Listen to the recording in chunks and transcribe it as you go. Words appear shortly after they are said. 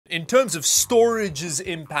In terms of storage's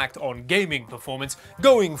impact on gaming performance,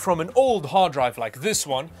 going from an old hard drive like this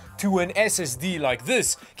one to an SSD like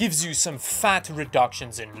this gives you some fat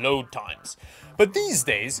reductions in load times. But these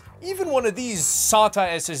days, even one of these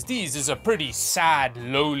SATA SSDs is a pretty sad,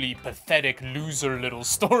 lowly, pathetic, loser little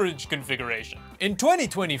storage configuration. In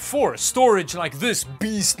 2024, storage like this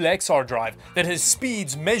beast Lexar drive that has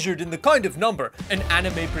speeds measured in the kind of number an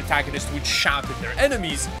anime protagonist would shout at their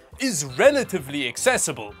enemies is relatively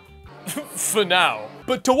accessible. For now.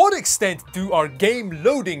 But to what extent do our game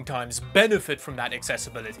loading times benefit from that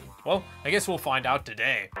accessibility? Well, I guess we'll find out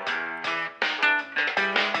today.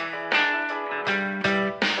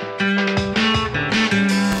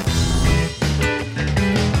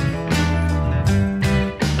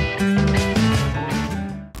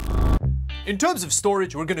 In terms of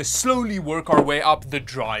storage, we're going to slowly work our way up the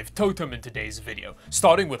drive totem in today's video,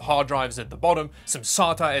 starting with hard drives at the bottom, some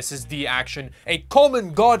SATA SSD action, a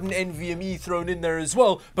common garden NVMe thrown in there as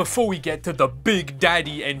well, before we get to the big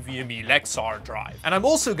daddy NVMe Lexar drive. And I'm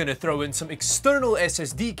also going to throw in some external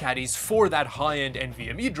SSD caddies for that high-end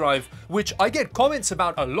NVMe drive, which I get comments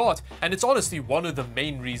about a lot, and it's honestly one of the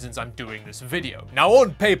main reasons I'm doing this video. Now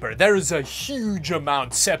on paper, there is a huge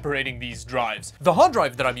amount separating these drives. The hard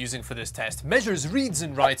drive that I'm using for this test measures reads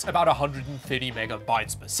and writes about 130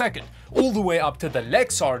 megabytes per second, all the way up to the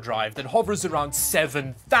Lexar drive that hovers around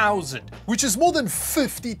 7,000, which is more than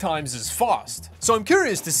 50 times as fast. So I'm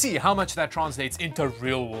curious to see how much that translates into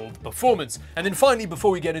real-world performance. And then finally, before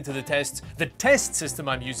we get into the tests, the test system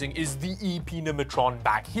I'm using is the EP Nematron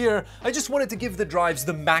back here. I just wanted to give the drives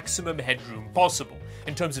the maximum headroom possible.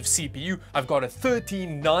 In terms of CPU, I've got a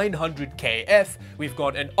 13900KF, we've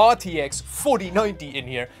got an RTX 4090 in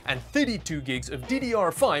here, and 32 gigs of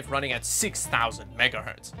DDR5 running at 6000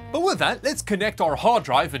 MHz. But with that, let's connect our hard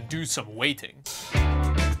drive and do some waiting.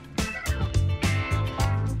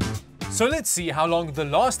 So let's see how long The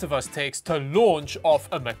Last of Us takes to launch off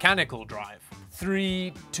a mechanical drive.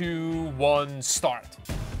 3, 2, 1, start.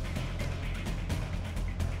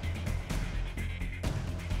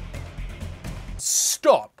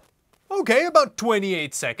 Stop. Okay, about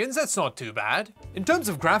 28 seconds, that's not too bad. In terms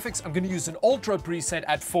of graphics, I'm going to use an Ultra preset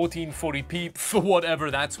at 1440p for whatever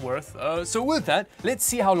that's worth. So with that, let's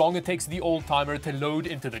see how long it takes the old timer to load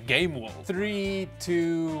into the game world. 3,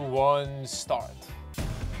 2, 1, start.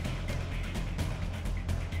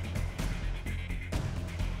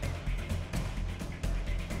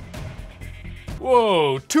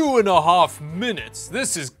 Whoa, 2.5 minutes.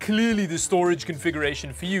 This is clearly the storage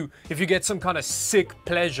configuration for you if you get some kind of sick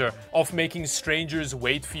pleasure of making strangers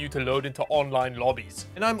wait for you to load into online lobbies.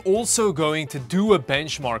 And I'm also going to do a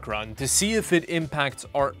benchmark run to see if it impacts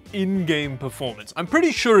our in-game performance. I'm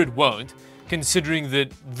pretty sure it won't, considering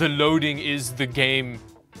that the loading is the game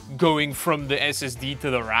going from the SSD to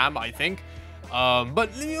the RAM, I think. But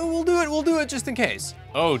we'll do it just in case.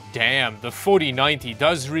 Oh damn, the 4090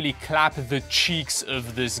 does really clap the cheeks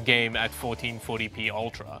of this game at 1440p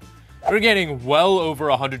Ultra. We're getting well over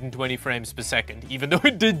 120 frames per second, even though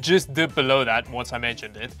it did just dip below that once I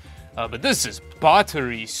mentioned it. But this is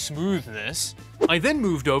buttery smoothness. I then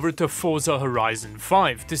moved over to Forza Horizon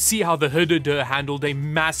 5 to see how the hooded handled a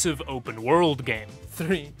massive open world game.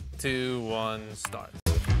 3, 2, 1, start.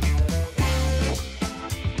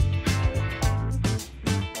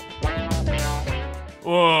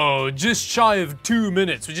 Whoa, just shy of 2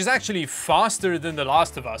 minutes, which is actually faster than The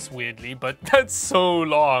Last of Us, weirdly, but that's so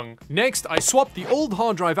long. Next, I swapped the old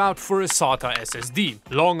hard drive out for a SATA SSD,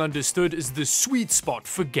 long understood as the sweet spot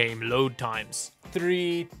for game load times.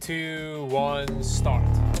 3, 2, 1, start.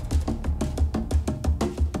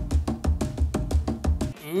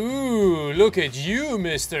 Ooh, look at you,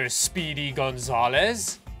 Mr. Speedy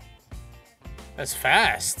Gonzalez. That's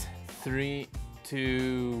fast. 3,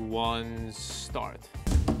 2, 1, start.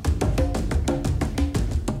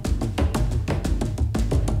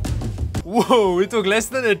 Whoa, it took less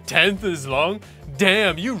than 1/10 as long?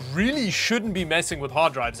 Damn, you really shouldn't be messing with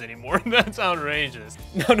hard drives anymore. That's outrageous.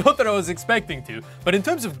 Now, not that I was expecting to, but in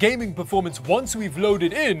terms of gaming performance, once we've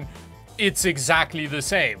loaded in, it's exactly the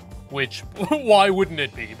same. Which, why wouldn't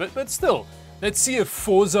it be? But still. Let's see if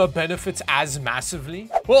Forza benefits as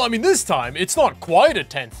massively. Well, I mean, this time, it's not quite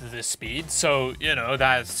 1/10 of this speed, so, you know,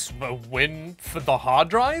 that's a win for the hard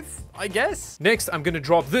drive, I guess. Next, I'm gonna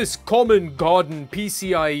drop this Common Garden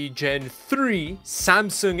PCIe Gen 3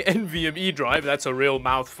 Samsung NVMe drive, that's a real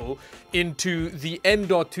mouthful, into the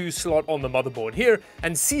M.2 slot on the motherboard here,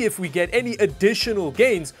 and see if we get any additional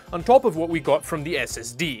gains on top of what we got from the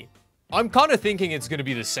SSD. I'm kind of thinking it's going to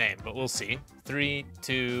be the same, but we'll see. 3,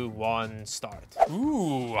 2, 1, start.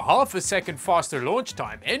 Ooh, half a second faster launch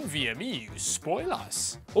time. NVMe, you spoil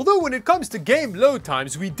us. Although when it comes to game load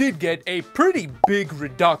times, we did get a pretty big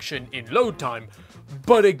reduction in load time.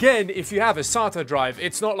 But again, if you have a SATA drive,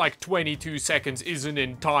 it's not like 22 seconds is an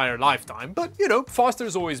entire lifetime. But, you know, faster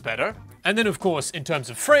is always better. And then, of course, in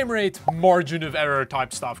terms of frame rate, margin of error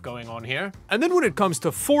type stuff going on here. And then when it comes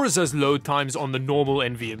to Forza's load times on the normal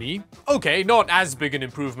NVMe, okay, not as big an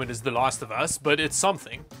improvement as The Last of Us, but it's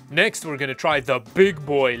something. Next, we're gonna try the big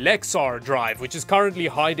boy Lexar drive, which is currently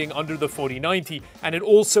hiding under the 4090, and it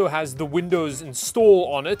also has the Windows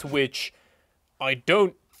install on it, which I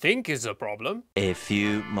don't think is a problem. A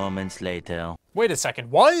few moments later. Wait a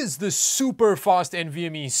second, why is the super fast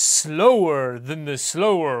NVMe slower than the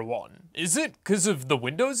slower one? Is it because of the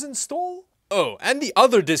Windows install? Oh, and the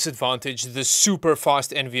other disadvantage the super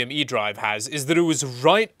fast NVMe drive has is that it was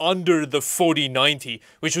right under the 4090,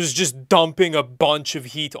 which was just dumping a bunch of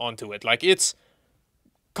heat onto it. Like, it's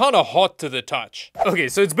kind of hot to the touch. Okay,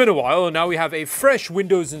 so it's been a while, and now we have a fresh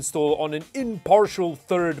Windows install on an impartial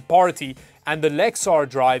third party, and the Lexar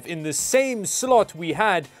drive in the same slot we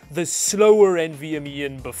had the slower NVMe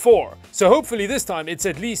in before. So hopefully this time it's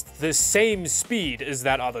at least the same speed as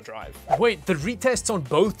that other drive. Wait, the retests on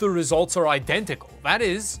both the results are identical. That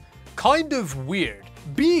is kind of weird.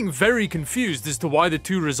 Being very confused as to why the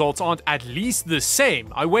two results aren't at least the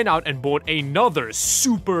same, I went out and bought another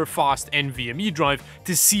super fast NVMe drive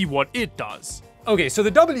to see what it does. Okay, so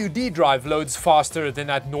the WD drive loads faster than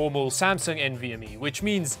that normal Samsung NVMe, which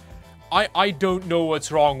means I don't know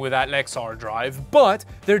what's wrong with that Lexar drive, but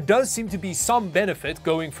there does seem to be some benefit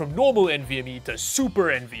going from normal NVMe to super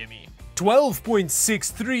NVMe.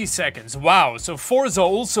 12.63 seconds, wow, so Forza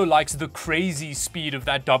also likes the crazy speed of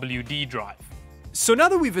that WD drive. So now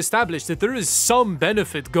that we've established that there is some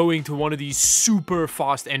benefit going to one of these super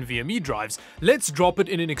fast NVMe drives, let's drop it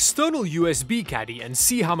in an external USB caddy and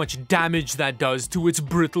see how much damage that does to its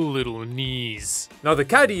brittle little knees. Now the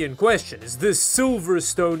caddy in question is this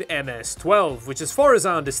Silverstone MS-12, which as far as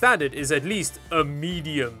I understand it is at least a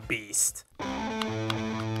medium beast.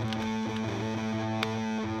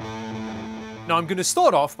 Now I'm going to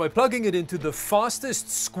start off by plugging it into the fastest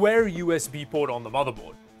square USB port on the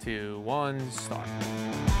motherboard. 2, 1, start.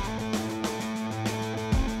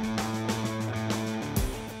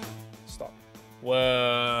 Stop. Whoa.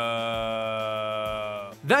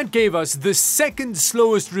 That gave us the second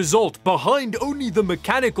slowest result, behind only the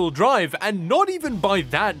mechanical drive, and not even by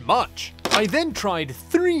that much. I then tried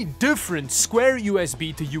 3 different square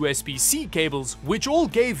USB to USB-C cables, which all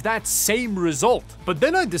gave that same result. But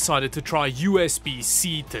then I decided to try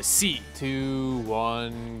USB-C to C. 2,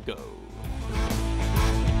 1, go.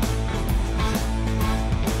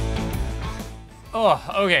 Oh,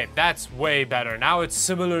 okay, that's way better. Now it's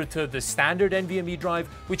similar to the standard NVMe drive,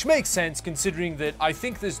 which makes sense considering that I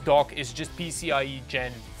think this dock is just PCIe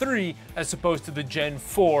Gen 3 as opposed to the Gen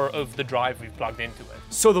 4 of the drive we've plugged into it.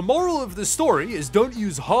 So the moral of the story is don't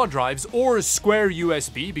use hard drives or square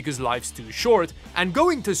USB because life's too short, and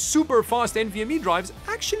going to super fast NVMe drives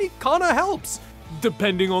actually kinda helps,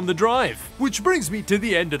 depending on the drive. Which brings me to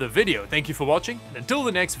the end of the video. Thank you for watching, and until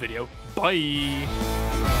the next video, bye!